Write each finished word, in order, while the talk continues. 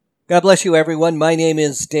God bless you, everyone. My name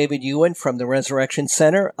is David Ewan from the Resurrection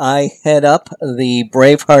Center. I head up the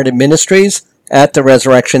Bravehearted Ministries at the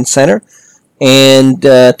Resurrection Center. And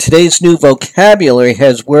today's new vocabulary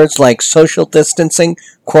has words like social distancing,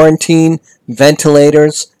 quarantine,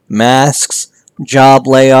 ventilators, masks, job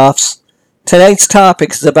layoffs. Tonight's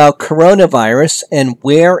topic is about coronavirus and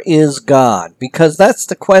where is God? Because that's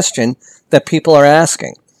the question that people are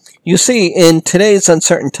asking. You see, in today's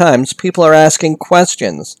uncertain times, people are asking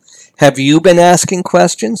questions. Have you been asking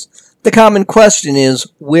questions? The common question is,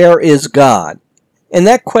 where is God? And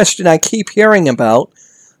that question I keep hearing about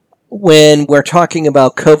when we're talking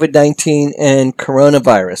about COVID-19 and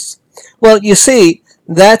coronavirus. Well, you see,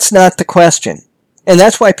 that's not the question. And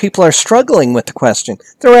that's why people are struggling with the question.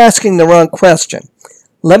 They're asking the wrong question.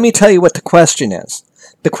 Let me tell you what the question is.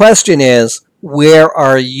 The question is, where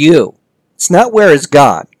are you? It's not where is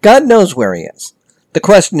God. God knows where he is. The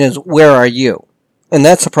question is, where are you? And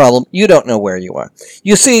that's the problem. You don't know where you are.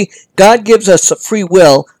 You see, God gives us a free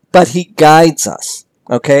will, but he guides us.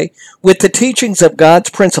 Okay? With the teachings of God's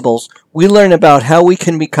principles, we learn about how we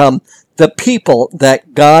can become the people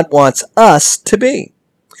that God wants us to be.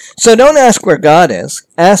 So don't ask where God is.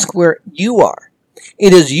 Ask where you are.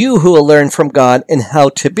 It is you who will learn from God and how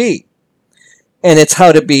to be. And it's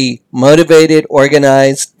how to be motivated,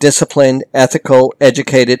 organized, disciplined, ethical,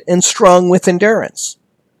 educated, and strong with endurance.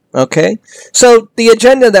 Okay? So the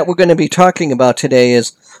agenda that we're going to be talking about today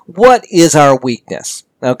is, what is our weakness?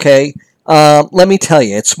 Okay? Let me tell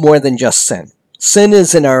you, it's more than just sin. Sin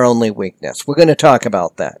isn't our only weakness. We're going to talk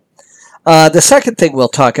about that. The second thing we'll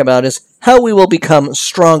talk about is how we will become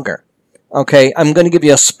stronger. Okay? I'm going to give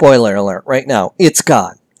you a spoiler alert right now. It's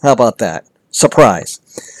God. How about that? Surprise.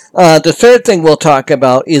 The third thing we'll talk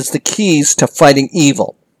about is the keys to fighting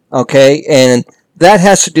evil. Okay? And that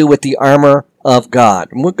has to do with the armor of God.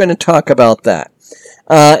 And we're going to talk about that.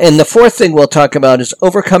 And the fourth thing we'll talk about is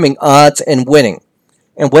overcoming odds and winning.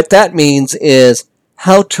 And what that means is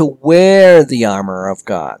how to wear the armor of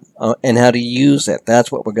God and how to use it.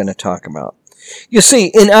 That's what we're going to talk about. You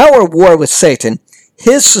see, in our war with Satan,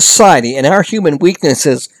 his society and our human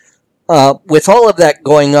weaknesses, with all of that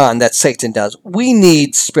going on that Satan does, we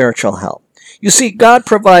need spiritual help. You see, God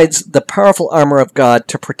provides the powerful armor of God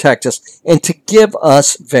to protect us and to give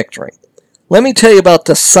us victory. Let me tell you about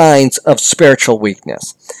the signs of spiritual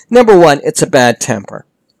weakness. Number one, it's a bad temper.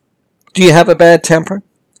 Do you have a bad temper?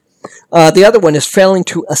 The other one is failing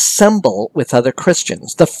to assemble with other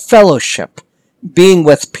Christians. The fellowship, being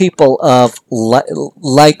with people of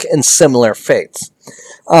like and similar faiths.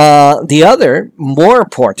 The other, more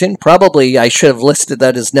important, probably I should have listed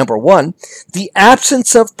that as number one, the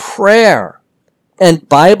absence of prayer and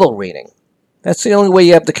Bible reading. That's the only way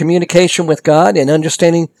you have the communication with God and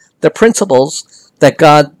understanding the principles that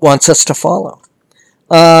God wants us to follow.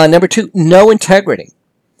 Number two, no integrity.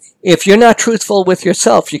 If you're not truthful with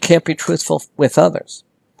yourself, you can't be truthful with others.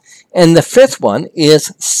 And the fifth one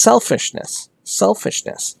is selfishness.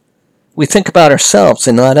 Selfishness. We think about ourselves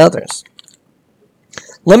and not others.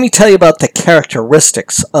 Let me tell you about the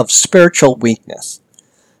characteristics of spiritual weakness.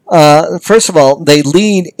 First of all, they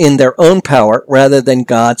lead in their own power rather than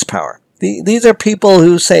God's power. These are people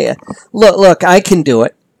who say, look, I can do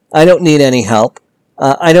it. I don't need any help.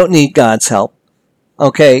 I don't need God's help.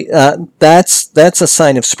 Okay, that's a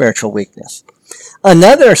sign of spiritual weakness.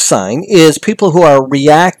 Another sign is people who are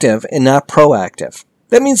reactive and not proactive.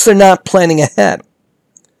 That means they're not planning ahead.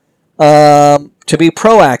 To be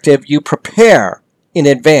proactive, you prepare in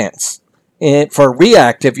advance. And for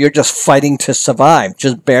reactive, you're just fighting to survive,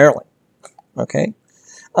 just barely. Okay?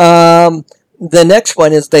 The next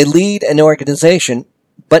one is they lead an organization,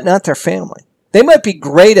 but not their family. They might be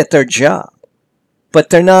great at their job, but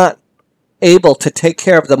they're not able to take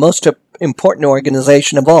care of the most important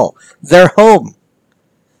organization of all, their home.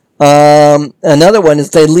 Another one is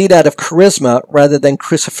they lead out of charisma rather than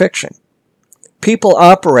crucifixion. People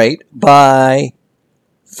operate by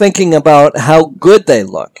thinking about how good they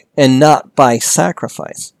look and not by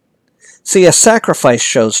sacrifice. See, a sacrifice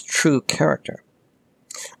shows true character.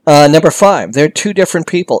 Number five, they're two different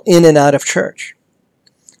people in and out of church.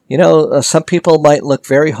 You know, some people might look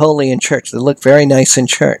very holy in church. They look very nice in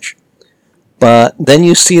church. But then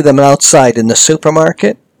you see them outside in the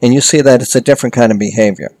supermarket, and you see that it's a different kind of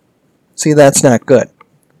behavior. See, that's not good.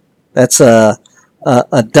 That's a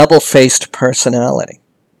double-faced personality.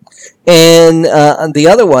 And the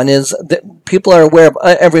other one is that people are aware of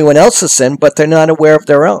everyone else's sin, but they're not aware of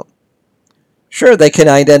their own. Sure, they can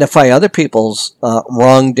identify other people's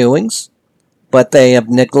wrongdoings, but they have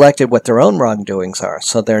neglected what their own wrongdoings are,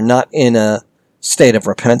 so they're not in a state of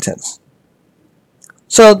repentance.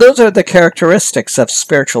 So those are the characteristics of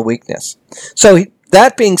spiritual weakness. So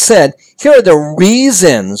that being said, here are the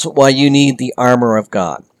reasons why you need the armor of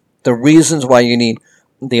God. The reasons why you need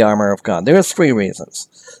the armor of God. There are 3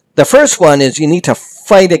 reasons. The first one is you need to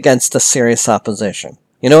fight against the serious opposition.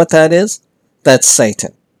 You know what that is? That's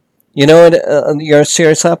Satan. You know what your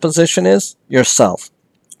serious opposition is? Yourself.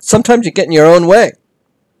 Sometimes you get in your own way.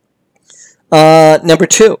 Number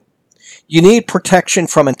 2, you need protection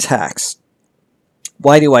from attacks.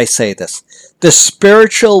 Why do I say this? The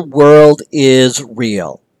spiritual world is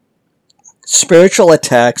real. Spiritual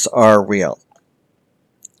attacks are real.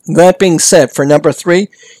 That being said, for number 3,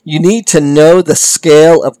 you need to know the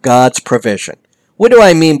scale of God's provision. What do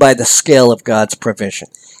I mean by the scale of God's provision?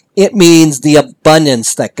 It means the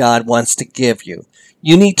abundance that God wants to give you.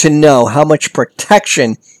 You need to know how much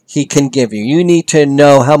protection He can give you. You need to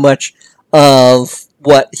know how much of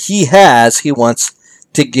what He has He wants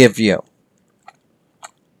to give you.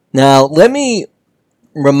 Now, let me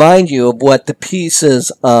remind you of what the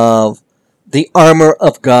pieces of the armor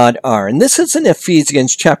of God are. And this is in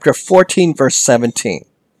Ephesians chapter 14, verse 17.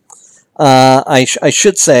 I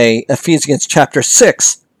should say Ephesians chapter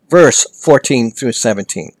 6, verse 14 through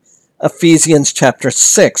 17. Ephesians chapter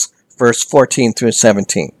 6, verse 14 through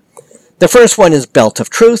 17. The first one is belt of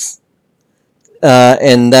truth.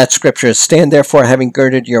 And that scripture is, stand therefore having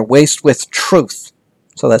girded your waist with truth.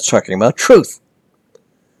 So that's talking about truth.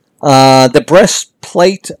 The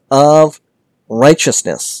breastplate of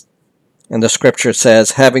righteousness. And the scripture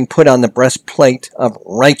says, having put on the breastplate of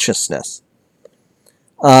righteousness.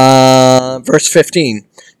 Verse 15,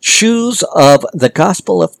 shoes of the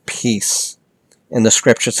gospel of peace. And the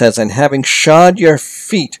scripture says, and having shod your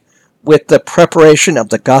feet with the preparation of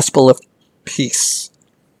the gospel of peace.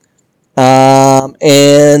 Number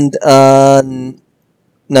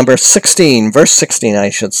 16, verse 16, I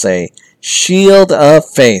should say, shield of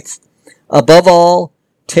faith. Above all,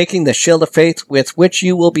 taking the shield of faith with which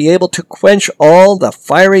you will be able to quench all the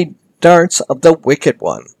fiery darts of the wicked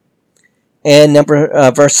one. And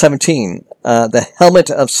verse 17, the helmet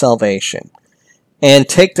of salvation. And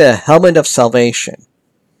take the helmet of salvation.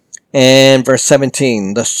 And verse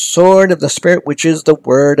 17, the sword of the Spirit, which is the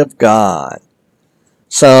word of God.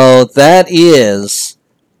 So that is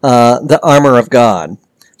the armor of God.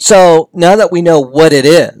 So now that we know what it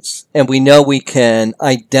is, and we know we can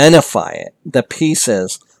identify it, the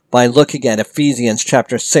pieces, by looking at Ephesians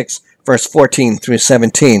chapter 6, verse 14 through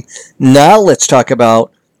 17, now let's talk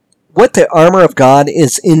about what the armor of God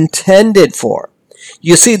is intended for.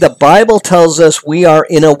 You see, the Bible tells us we are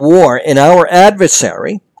in a war, and our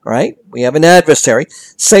adversary, right? We have an adversary.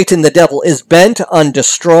 Satan, the devil, is bent on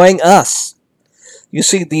destroying us. You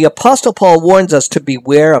see, the Apostle Paul warns us to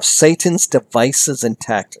beware of Satan's devices and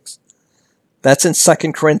tactics. That's in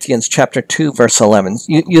 2 Corinthians chapter 2, verse 11.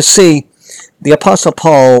 You see, the Apostle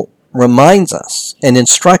Paul reminds us and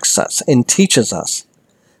instructs us and teaches us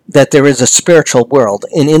that there is a spiritual world,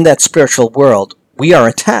 and in that spiritual world, we are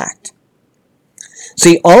attacked.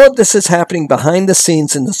 See, all of this is happening behind the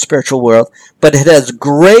scenes in the spiritual world, but it has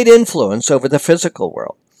great influence over the physical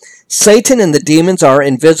world. Satan and the demons are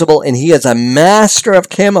invisible, and he is a master of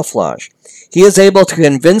camouflage. He is able to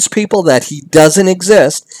convince people that he doesn't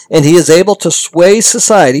exist, and he is able to sway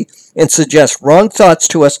society and suggest wrong thoughts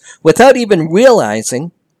to us without even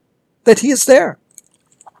realizing that he is there.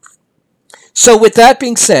 So with that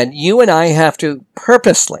being said, you and I have to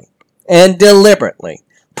purposely and deliberately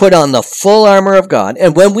put on the full armor of God.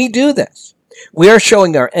 And when we do this, we are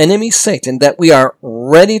showing our enemy Satan that we are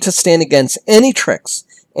ready to stand against any tricks,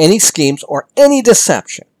 any schemes, or any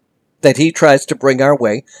deception that he tries to bring our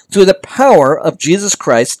way through the power of Jesus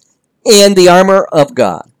Christ and the armor of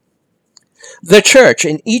God. The church,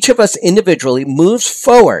 and each of us individually, moves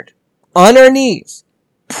forward on our knees,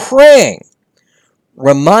 praying,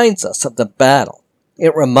 reminds us of the battle.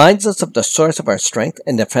 It reminds us of the source of our strength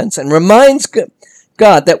and defense, and reminds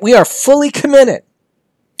God that we are fully committed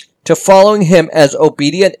to following him as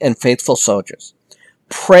obedient and faithful soldiers.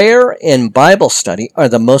 Prayer and Bible study are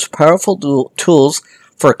the most powerful tools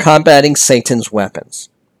for combating Satan's weapons.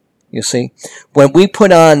 You see, when we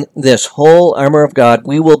put on this whole armor of God,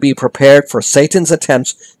 we will be prepared for Satan's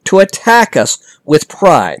attempts to attack us with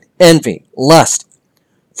pride, envy, lust,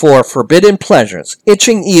 for forbidden pleasures,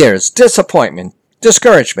 itching ears, disappointment,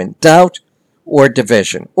 discouragement, doubt, or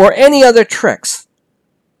division, or any other tricks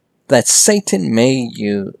that Satan may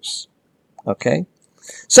use. Okay?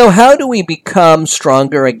 So how do we become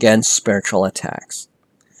stronger against spiritual attacks?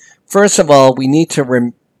 First of all, we need to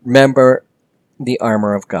remember the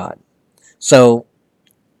armor of God. So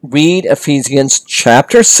read Ephesians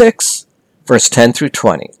chapter 6, verse 10 through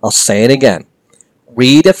 20. I'll say it again.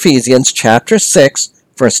 read Ephesians chapter 6,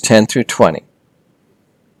 verse 10 through 20.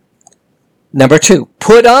 Number 2,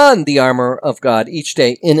 put on the armor of God each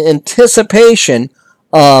day in anticipation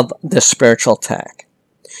of the spiritual attack.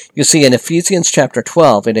 You see, in Ephesians chapter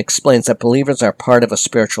 12, it explains that believers are part of a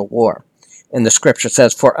spiritual war. And the scripture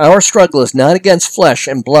says, "For our struggle is not against flesh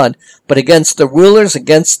and blood, but against the rulers,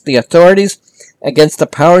 against the authorities, against the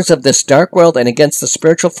powers of this dark world, and against the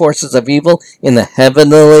spiritual forces of evil in the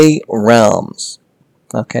heavenly realms."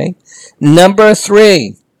 Okay? Number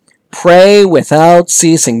 3, pray without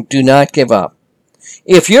ceasing. Do not give up.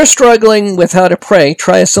 If you're struggling with how to pray,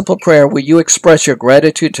 try a simple prayer where you express your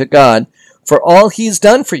gratitude to God for all He's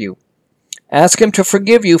done for you. Ask Him to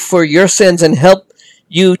forgive you for your sins and help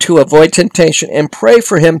you to avoid temptation, and pray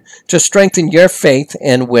for Him to strengthen your faith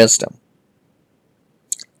and wisdom.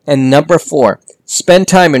 And number 4, spend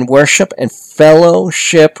time in worship and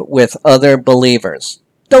fellowship with other believers.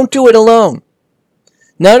 Don't do it alone.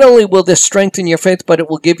 Not only will this strengthen your faith, but it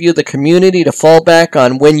will give you the community to fall back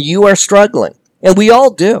on when you are struggling. And we all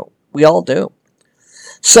do. We all do.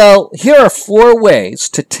 So here are 4 ways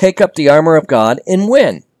to take up the armor of God and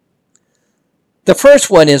win. The first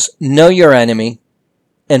one is know your enemy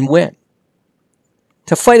and win.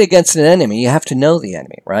 To fight against an enemy, you have to know the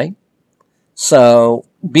enemy, right? So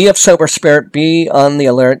be of sober spirit, be on the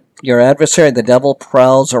alert. Your adversary, the devil,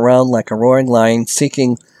 prowls around like a roaring lion,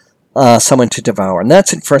 seeking someone to devour. And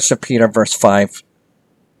that's in 1 Peter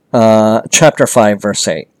chapter 5, verse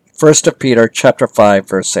 8. 1 Peter chapter 5,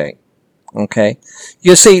 verse 8. Okay?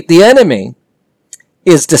 You see, the enemy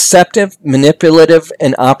is deceptive, manipulative,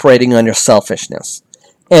 and operating under selfishness.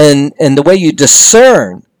 And the way you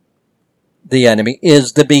discern the enemy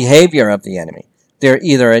is the behavior of the enemy. They're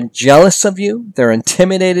either jealous of you, they're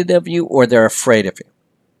intimidated of you, or they're afraid of you.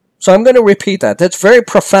 So I'm going to repeat that. That's very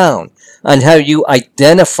profound on how you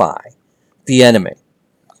identify the enemy.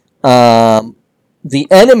 The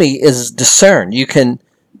enemy is discerned.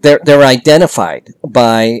 They're identified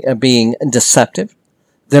by being deceptive,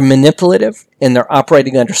 they're manipulative, and they're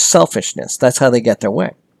operating under selfishness. That's how they get their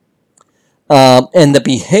way. And the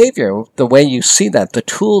behavior, the way you see that, the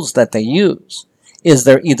tools that they use, is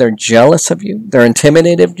they're either jealous of you, they're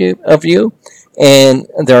intimidated of you, and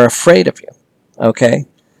they're afraid of you. Okay?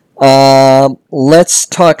 Let's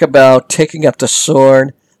talk about taking up the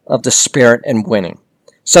sword of the Spirit and winning.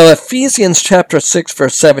 So Ephesians chapter 6,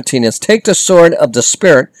 verse 17 is, take the sword of the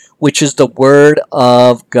Spirit, which is the Word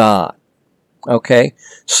of God. Okay?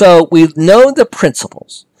 So we know the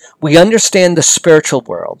principles. We understand the spiritual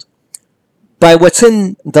world by what's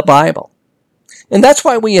in the Bible. And that's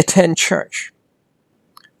why we attend church,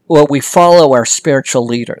 or we follow our spiritual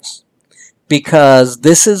leaders, because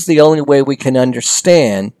this is the only way we can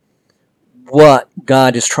understand what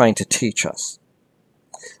God is trying to teach us.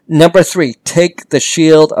 Number 3, take the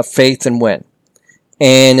shield of faith and win.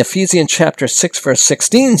 And Ephesians chapter 6, verse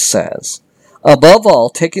 16 says, above all,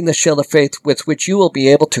 taking the shield of faith with which you will be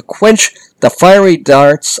able to quench the fiery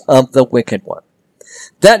darts of the wicked one.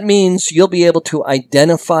 That means you'll be able to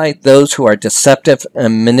identify those who are deceptive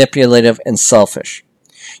and manipulative and selfish.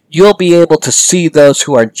 You'll be able to see those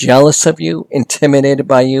who are jealous of you, intimidated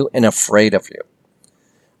by you, and afraid of you.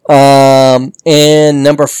 And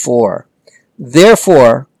number 4,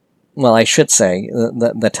 therefore, well, I should say,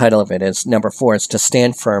 the title of it is, number 4, is to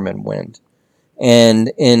stand firm and win.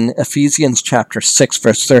 And in Ephesians chapter 6,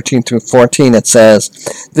 verse 13 through 14, it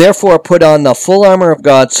says, therefore put on the full armor of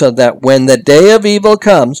God, so that when the day of evil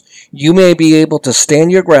comes, you may be able to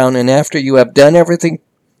stand your ground, and after you have done everything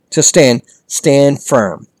to stand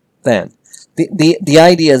firm. Then, the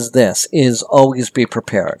idea is this, is always be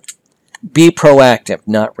prepared. Be proactive,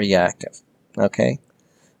 not reactive. Okay?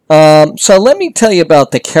 So let me tell you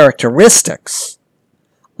about the characteristics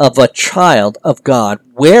of a child of God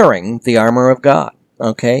wearing the armor of God.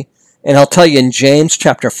 Okay? And I'll tell you in James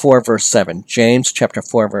chapter 4, verse 7. James chapter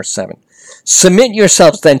 4, verse 7. Submit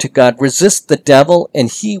yourselves then to God, resist the devil,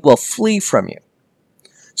 and he will flee from you.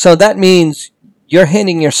 So that means you're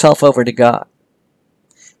handing yourself over to God.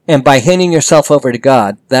 And by handing yourself over to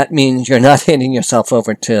God, that means you're not handing yourself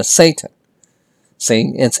over to Satan.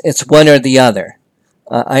 See, it's one or the other.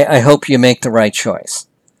 I hope you make the right choice.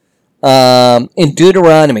 In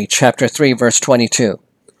Deuteronomy chapter 3, verse 22,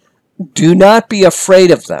 do not be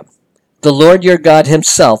afraid of them. The Lord your God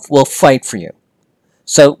himself will fight for you.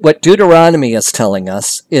 So what Deuteronomy is telling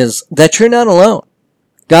us is that you're not alone.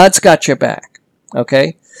 God's got your back.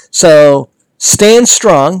 Okay? So stand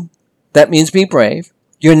strong. That means be brave.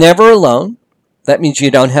 You're never alone. That means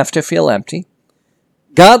you don't have to feel empty.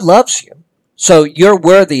 God loves you. So you're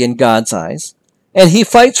worthy in God's eyes. And he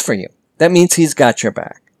fights for you. That means he's got your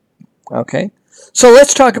back. Okay? So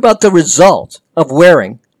let's talk about the result of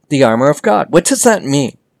wearing the armor of God. What does that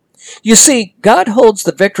mean? You see, God holds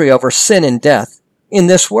the victory over sin and death in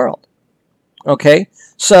this world. Okay?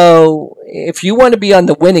 So if you want to be on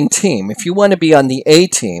the winning team, if you want to be on the A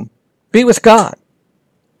team, be with God.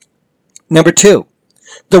 Number 2,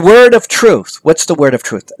 the word of truth. What's the word of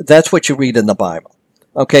truth? That's what you read in the Bible.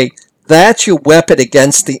 Okay? That's your weapon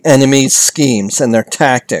against the enemy's schemes and their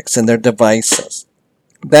tactics and their devices.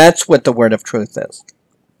 That's what the word of truth is.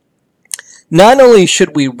 Not only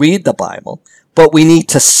should we read the Bible, but we need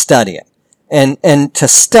to study it. And to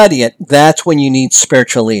study it, that's when you need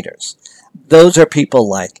spiritual leaders. Those are people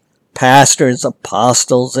like pastors,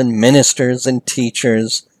 apostles, and ministers and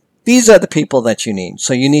teachers. These are the people that you need.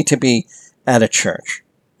 So you need to be at a church.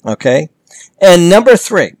 Okay? And number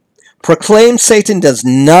 3, proclaim Satan does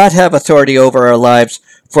not have authority over our lives,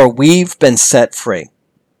 for we've been set free.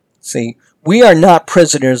 See, we are not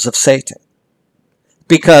prisoners of Satan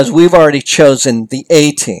because we've already chosen the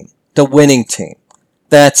A team, the winning team.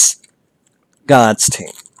 That's God's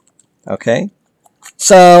team. Okay?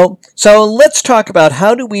 So let's talk about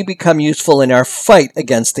how do we become useful in our fight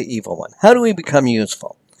against the evil one. How do we become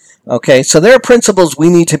useful? Okay, so there are principles we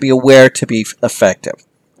need to be aware to be effective.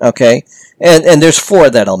 Okay? And there's 4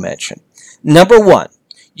 that I'll mention. Number 1,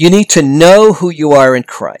 you need to know who you are in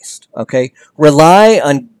Christ. Okay? Rely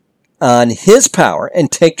on His power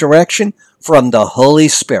and take direction from the Holy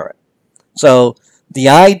Spirit. So the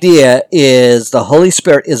idea is the Holy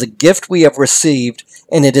Spirit is a gift we have received,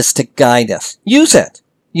 and it is to guide us. Use it.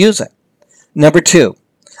 Use it. Number 2,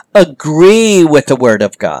 agree with the Word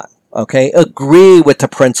of God. Okay? Agree with the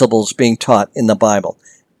principles being taught in the Bible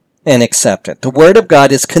and accept it. The Word of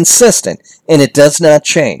God is consistent, and it does not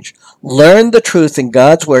change. Learn the truth in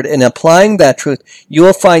God's Word, and applying that truth, you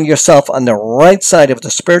will find yourself on the right side of the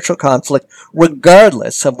spiritual conflict,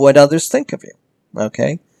 regardless of what others think of you.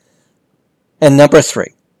 Okay? And number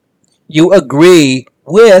 3, you agree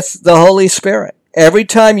with the Holy Spirit. Every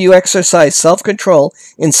time you exercise self-control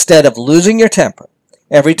instead of losing your temper,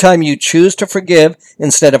 every time you choose to forgive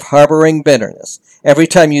instead of harboring bitterness, every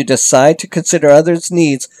time you decide to consider others'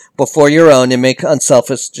 needs before your own and make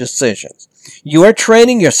unselfish decisions, you are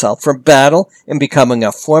training yourself for battle and becoming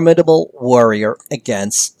a formidable warrior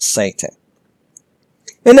against Satan.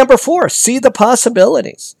 And number 4, see the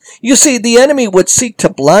possibilities. You see, the enemy would seek to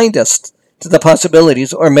blind us to the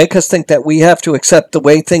possibilities or make us think that we have to accept the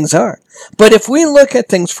way things are. But if we look at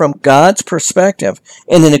things from God's perspective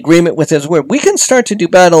and in agreement with His Word, we can start to do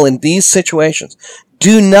battle in these situations.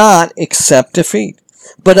 Do not accept defeat,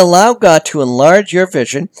 but allow God to enlarge your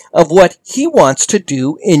vision of what He wants to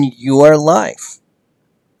do in your life.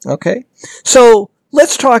 Okay? So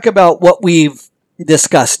let's talk about what we've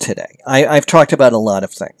discussed today. I've talked about a lot of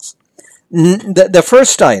things. The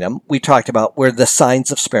first item we talked about were the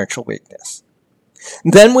signs of spiritual weakness.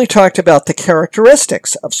 Then we talked about the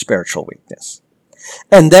characteristics of spiritual weakness.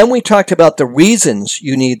 And then we talked about the reasons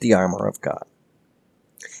you need the armor of God.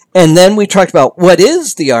 And then we talked about what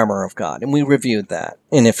is the armor of God, and we reviewed that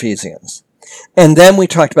in Ephesians. And then we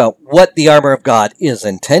talked about what the armor of God is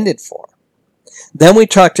intended for. Then we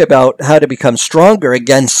talked about how to become stronger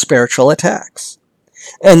against spiritual attacks.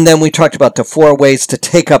 And then we talked about the 4 ways to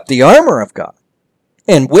take up the armor of God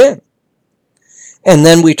and win. And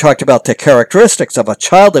then we talked about the characteristics of a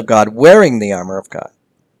child of God wearing the armor of God.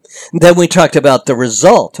 Then we talked about the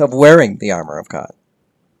result of wearing the armor of God.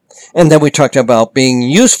 And then we talked about being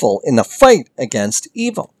useful in the fight against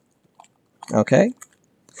evil. Okay?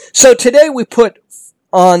 So today we put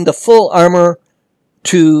on the full armor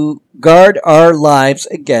to guard our lives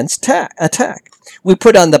against attack. We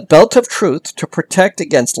put on the belt of truth to protect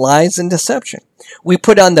against lies and deception. We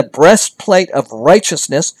put on the breastplate of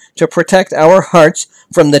righteousness to protect our hearts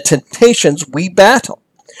from the temptations we battle.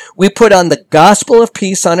 We put on the gospel of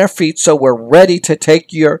peace on our feet so we're ready to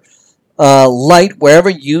take your light wherever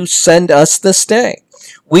you send us this day.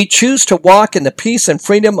 We choose to walk in the peace and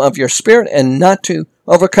freedom of your spirit and not to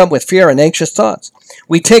overcome with fear and anxious thoughts.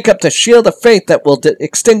 We take up the shield of faith that will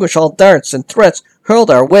extinguish all darts and threats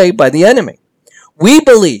hurled our way by the enemy. We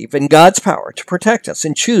believe in God's power to protect us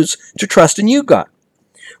and choose to trust in you, God.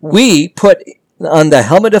 We put on the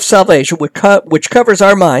helmet of salvation, which covers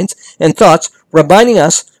our minds and thoughts, reminding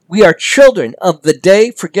us we are children of the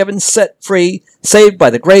day, forgiven, set free, saved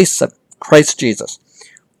by the grace of Christ Jesus.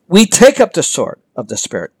 We take up the sword of the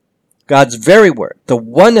Spirit, God's very word, the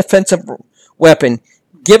one offensive weapon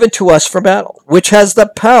given to us for battle, which has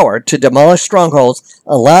the power to demolish strongholds,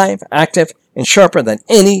 alive, active, and sharper than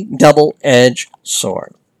any double-edged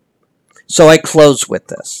sword. So I close with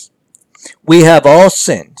this. We have all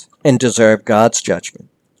sinned and deserve God's judgment.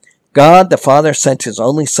 God the Father sent his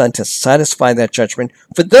only Son to satisfy that judgment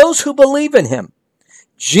for those who believe in him.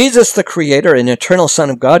 Jesus, the Creator and eternal Son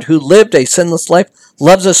of God, who lived a sinless life,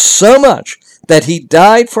 loves us so much that he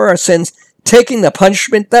died for our sins, taking the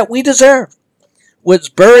punishment that we deserve, was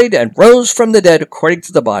buried and rose from the dead according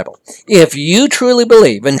to the Bible. If you truly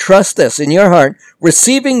believe and trust this in your heart,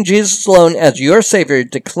 receiving Jesus alone as your Savior,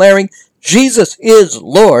 declaring Jesus is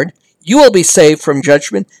Lord, you will be saved from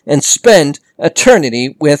judgment and spend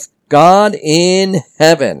eternity with God in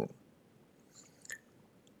heaven.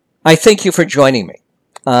 I thank you for joining me.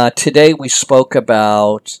 Today we spoke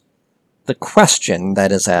about the question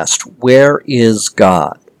that is asked, where is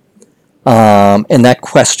God? And that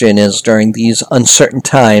question is during these uncertain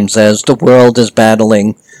times as the world is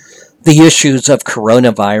battling the issues of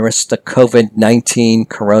coronavirus, the COVID-19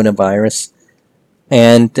 coronavirus.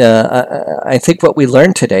 And I think what we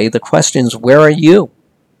learned today, the question is, where are you?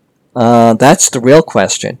 That's the real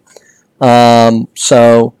question.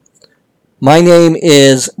 So my name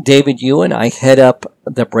is David Ewan. I head up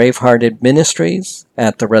the Bravehearted Ministries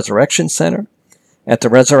at the Resurrection Center. At the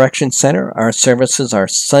Resurrection Center, our services are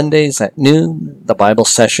Sundays at noon. The Bible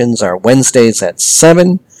sessions are Wednesdays at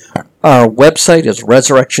 7. Our website is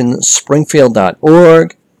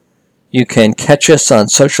resurrectionspringfield.org. You can catch us on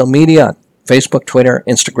social media, on Facebook, Twitter,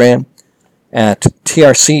 Instagram, at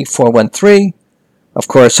TRC413. Of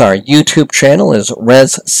course, our YouTube channel is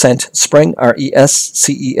ResCent Spring,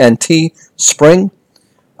 ResCent Spring.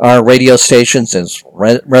 Our radio stations is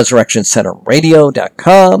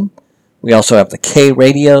ResurrectionCenterRadio.com. We also have the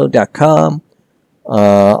kradio.com.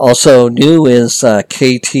 Also new is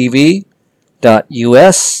ktv.us.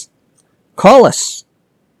 Call us.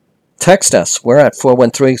 Text us. We're at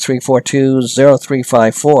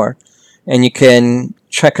 413-342-0354. And you can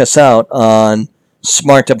check us out on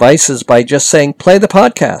smart devices by just saying, play the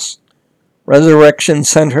podcast. Resurrection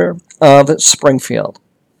Center of Springfield.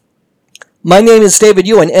 My name is David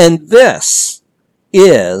Ewan, and this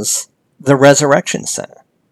is the Resurrection Center.